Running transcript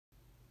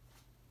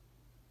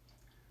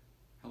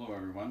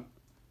everyone.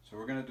 So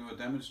we're going to do a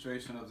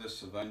demonstration of this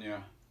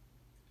Sylvania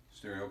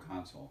stereo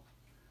console.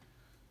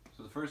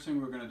 So the first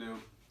thing we're going to do,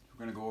 we're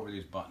going to go over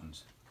these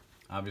buttons.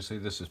 Obviously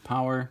this is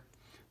power,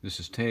 this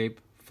is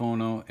tape,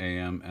 phono,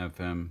 AM,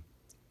 FM,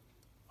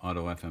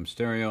 auto, FM,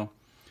 stereo.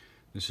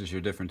 This is your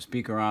different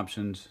speaker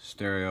options,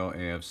 stereo,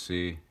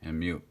 AFC, and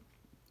mute.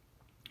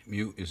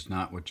 Mute is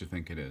not what you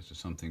think it is, it's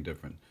something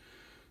different.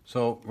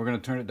 So we're going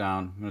to turn it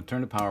down, I'm going to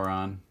turn the power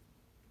on,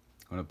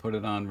 I'm going to put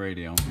it on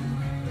radio.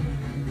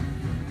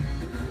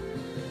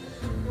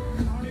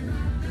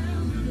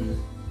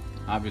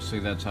 Obviously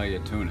that's how you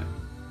tune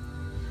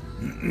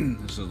it.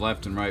 This is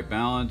left and right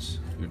balance,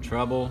 your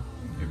treble,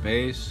 your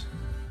bass.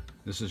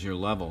 This is your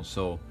level.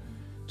 So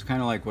it's kind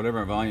of like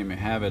whatever volume you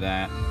have it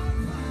at.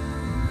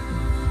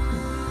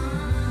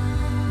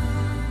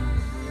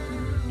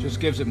 Just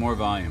gives it more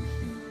volume.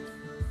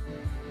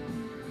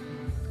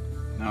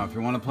 Now if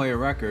you want to play a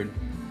record,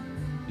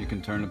 you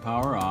can turn the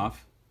power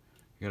off.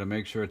 You got to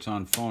make sure it's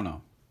on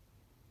phono.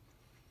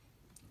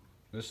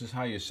 This is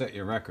how you set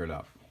your record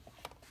up.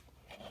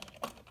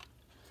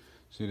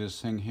 See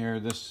this thing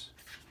here,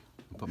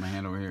 I'll put my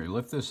hand over here. You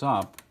lift this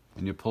up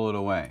and you pull it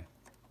away.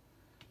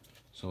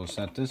 So we'll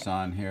set this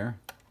on here,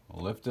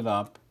 we'll lift it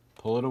up,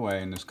 pull it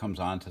away, and this comes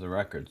onto the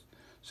records.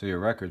 So your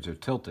records are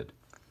tilted.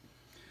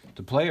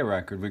 To play a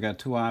record, we got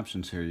two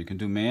options here. You can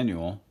do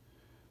manual,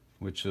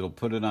 which it'll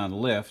put it on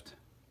lift,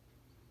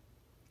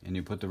 and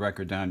you put the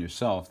record down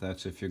yourself.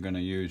 That's if you're going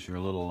to use your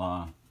little,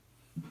 oh,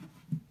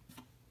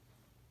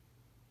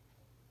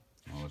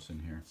 what's in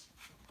here?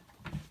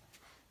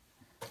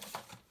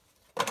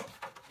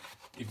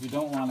 If you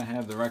don't want to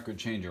have the record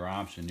changer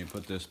option, you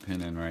put this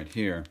pin in right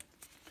here.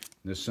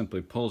 This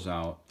simply pulls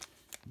out.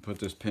 You put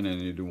this pin in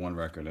and you do one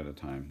record at a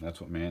time.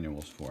 That's what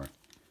manual's for.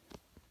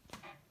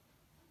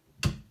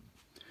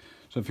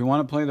 So if you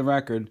want to play the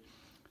record,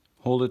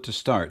 hold it to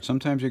start.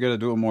 Sometimes you got to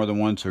do it more than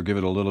once or give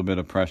it a little bit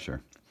of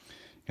pressure.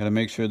 You got to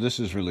make sure this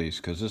is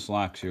released because this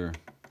locks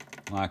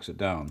it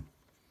down.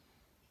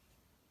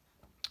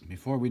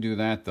 Before we do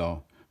that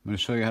though, I'm going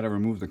to show you how to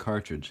remove the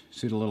cartridge.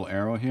 See the little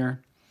arrow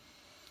here?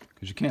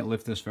 Because you can't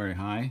lift this very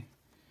high.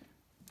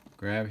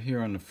 Grab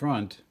here on the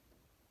front.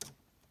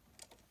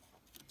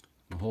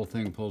 The whole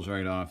thing pulls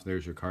right off.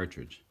 There's your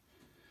cartridge.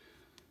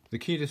 The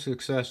key to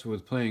success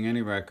with playing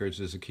any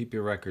records is to keep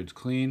your records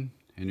clean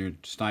and your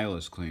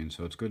stylus clean.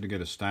 So it's good to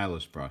get a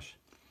stylus brush.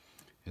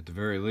 At the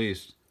very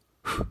least,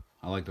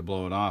 I like to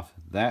blow it off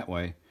that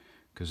way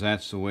because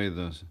that's the way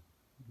the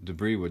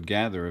debris would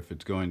gather if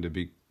it's going to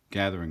be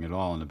gathering at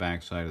all on the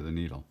back side of the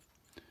needle.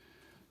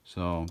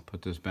 So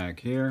put this back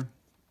here.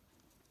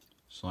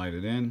 Slide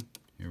it in,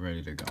 you're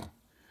ready to go.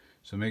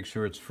 So make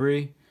sure it's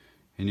free,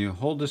 and you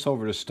hold this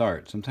over to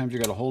start. Sometimes you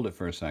got to hold it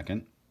for a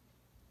second.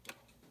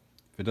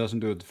 If it doesn't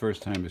do it the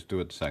first time, just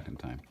do it the second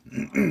time.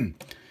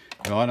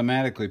 It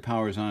automatically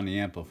powers on the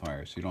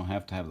amplifier, so you don't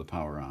have to have the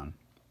power on.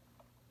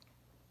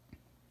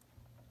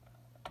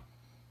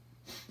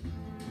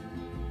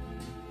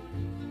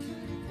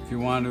 If you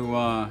want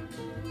to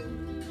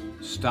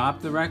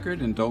stop the record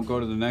and don't go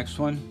to the next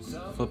one,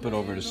 flip it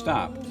over to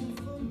stop.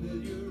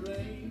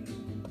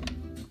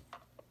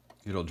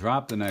 It'll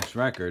drop the next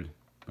record,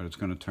 but it's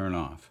going to turn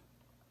off.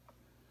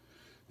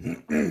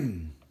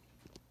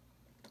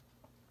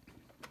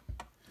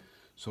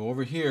 So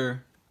over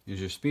here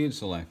is your speed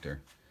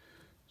selector.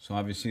 So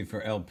obviously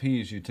for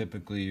LPs you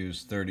typically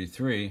use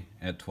 33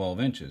 at 12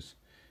 inches.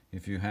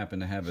 If you happen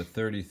to have a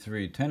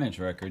 33 10-inch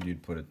record,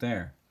 you'd put it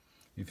there.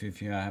 If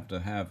you happen to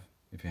have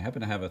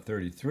a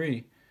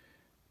 33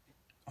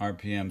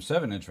 RPM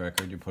 7-inch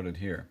record, you put it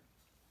here.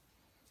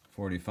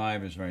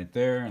 45 is right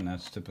there, and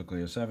that's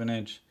typically a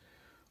 7-inch.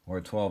 Or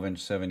a 12-inch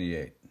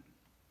 78.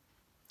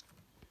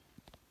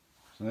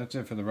 So that's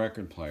it for the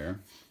record player.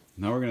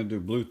 Now we're going to do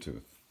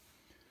Bluetooth.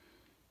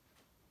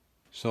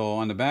 So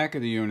on the back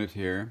of the unit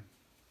here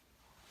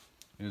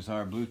is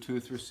our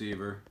Bluetooth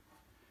receiver.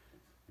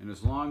 And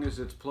as long as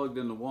it's plugged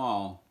in the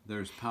wall,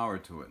 there's power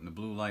to it and the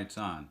blue light's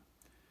on.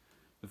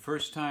 The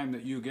first time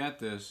that you get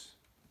this,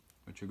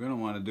 what you're going to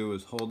want to do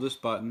is hold this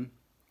button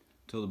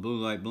until the blue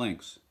light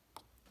blinks.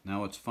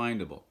 Now it's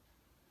findable.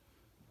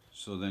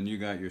 So then you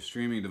got your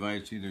streaming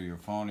device, either your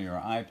phone or your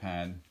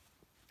iPad,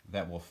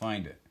 that will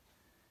find it.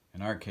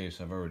 In our case,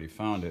 I've already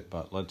found it,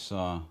 but let's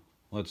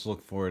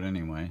look for it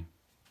anyway.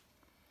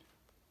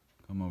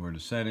 Come over to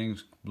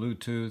settings,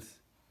 Bluetooth. It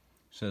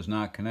says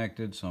not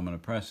connected, so I'm going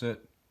to press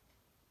it,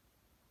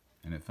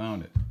 and it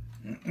found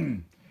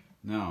it.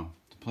 Now,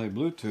 to play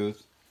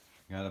Bluetooth,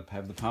 you got to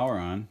have the power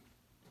on.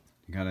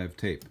 You got to have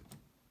tape,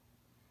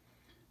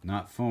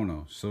 not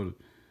phono. So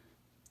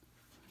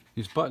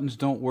these buttons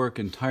don't work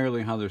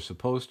entirely how they're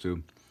supposed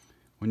to.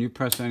 When you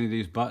press any of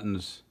these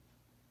buttons,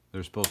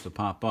 they're supposed to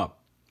pop up.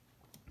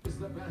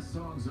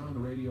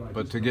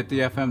 But to get the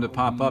FM to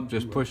pop up,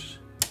 just push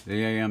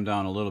the AM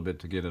down a little bit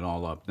to get it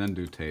all up, then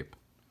do tape.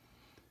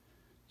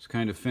 It's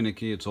kind of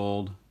finicky, it's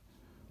old.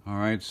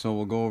 Alright, so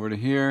we'll go over to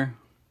here.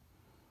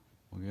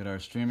 We'll get our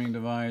streaming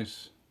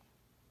device.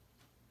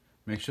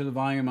 Make sure the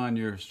volume on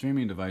your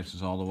streaming device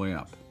is all the way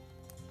up.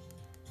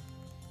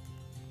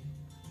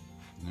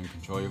 And then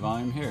control your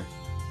volume here.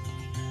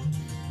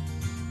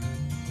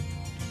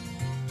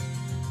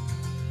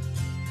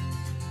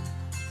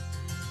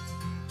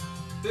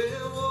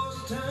 There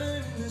was a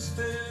time in this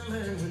fair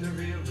land when the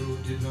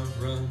railroad did not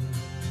run.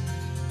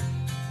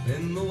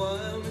 And the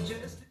wild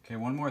majestic... Okay,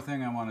 one more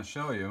thing I want to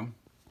show you.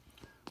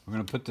 We're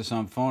going to put this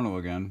on phono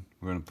again.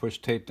 We're going to push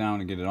tape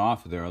down and get it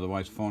off of there,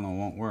 otherwise phono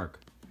won't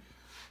work.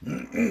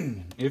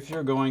 If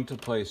you're going to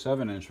play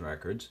 7-inch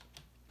records,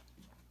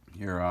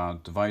 your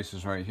device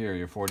is right here,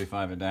 your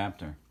 45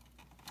 adapter.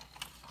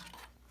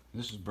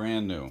 This is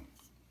brand new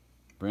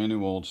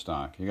old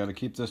stock. You got to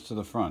keep this to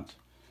the front.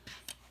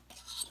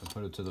 So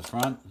put it to the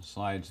front,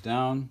 slides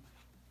down.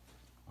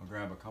 I'll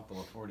grab a couple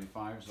of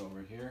 45s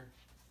over here.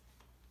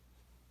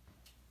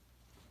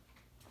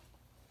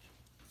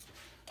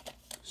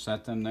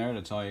 Set them there,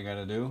 that's all you got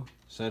to do.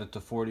 Set it to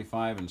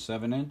 45 and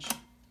 7-inch.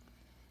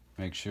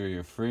 Make sure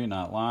you're free,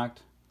 not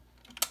locked.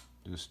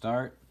 Do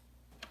start.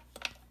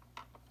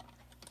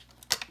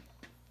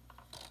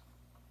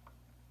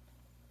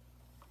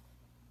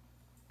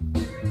 Go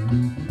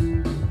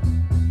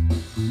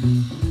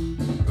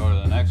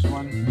to the next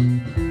one.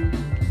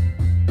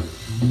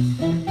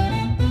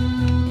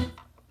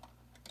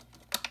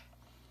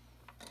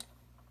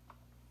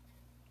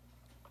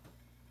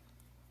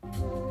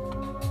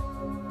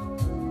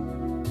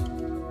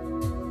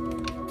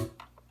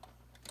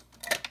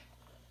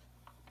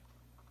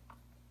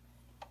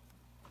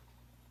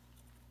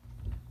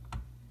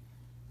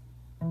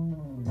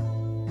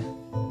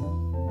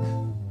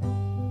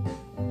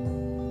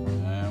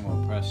 And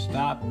we'll press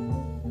stop.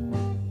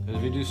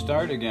 If you do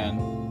start again,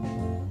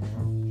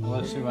 well,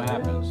 let's see what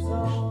happens.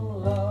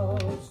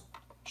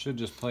 Should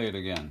just play it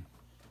again.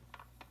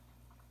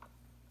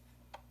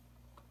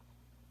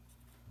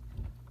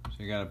 So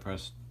you gotta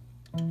press,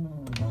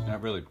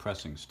 not really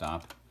pressing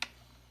stop,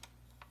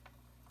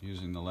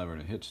 using the lever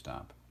to hit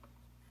stop.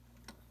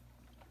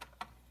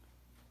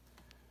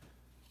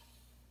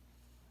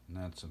 And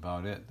that's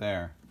about it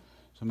there.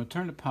 So I'm going to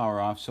turn the power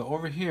off. So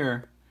over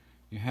here,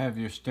 you have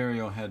your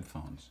stereo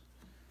headphones.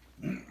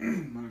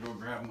 I'm going to go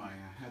grab my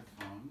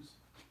headphones.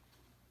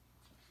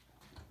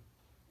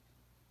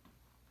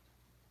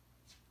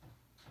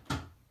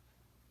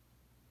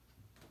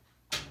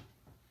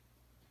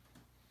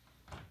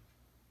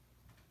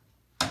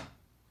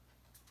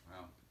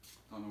 Well,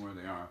 don't know where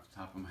they are off the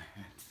top of my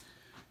head.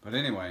 But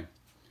anyway,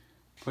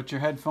 put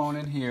your headphone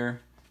in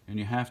here, and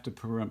you have to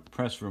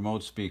press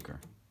remote speaker.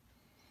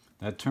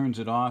 That turns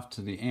it off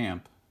to the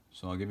amp.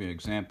 So I'll give you an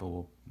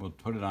example. We'll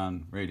put it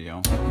on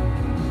radio.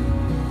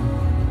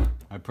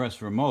 I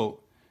press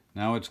remote.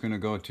 Now it's going to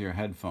go to your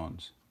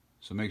headphones.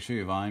 So make sure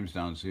your volume's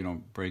down so you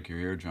don't break your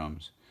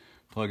eardrums.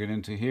 Plug it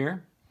into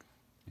here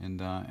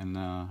and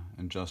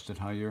adjust it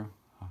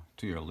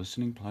to your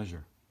listening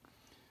pleasure.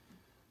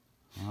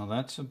 Well,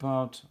 that's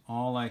about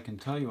all I can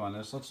tell you on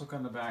this. Let's look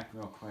on the back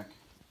real quick.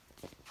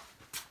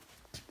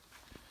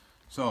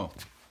 So,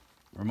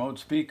 remote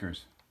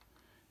speakers.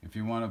 If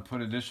you want to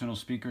put additional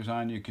speakers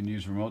on, you can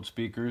use remote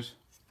speakers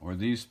or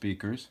these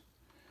speakers.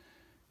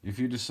 If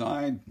you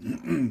decide,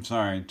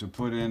 to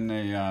put in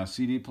a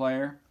CD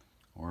player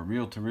or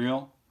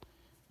reel-to-reel,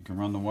 you can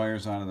run the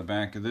wires out of the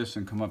back of this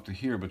and come up to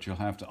here, but you'll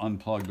have to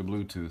unplug the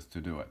Bluetooth to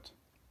do it.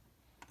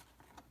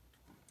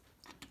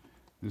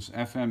 This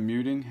FM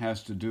muting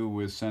has to do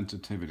with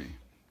sensitivity.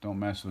 Don't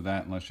mess with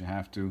that unless you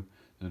have to.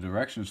 The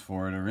directions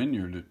for it are in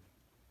your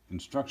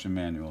instruction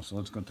manual, so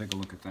let's go take a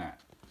look at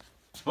that.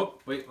 Oh,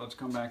 wait, let's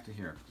come back to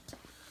here.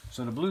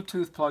 So the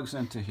Bluetooth plugs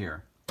into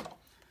here.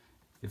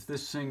 If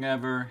this thing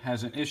ever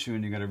has an issue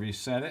and you got to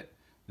reset it,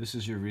 this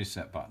is your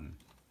reset button.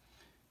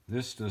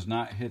 This does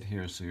not hit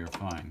here, so you're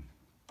fine.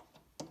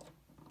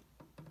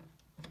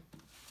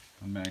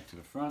 Come back to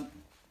the front.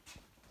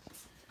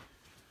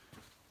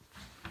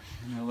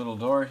 And a little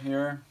door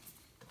here.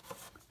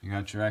 You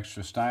got your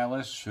extra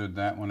stylus, should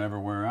that one ever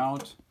wear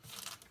out.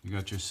 You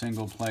got your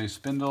single play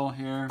spindle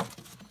here.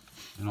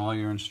 And all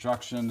your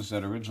instructions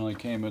that originally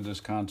came with this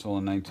console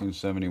in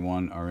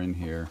 1971 are in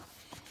here,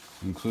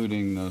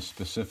 including the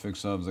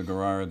specifics of the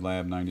Garrard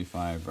Lab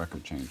 95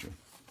 record changer.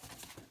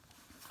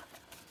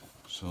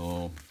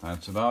 So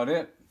that's about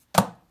it.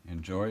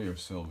 Enjoy your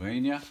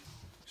Sylvania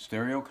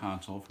stereo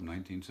console from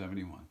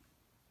 1971.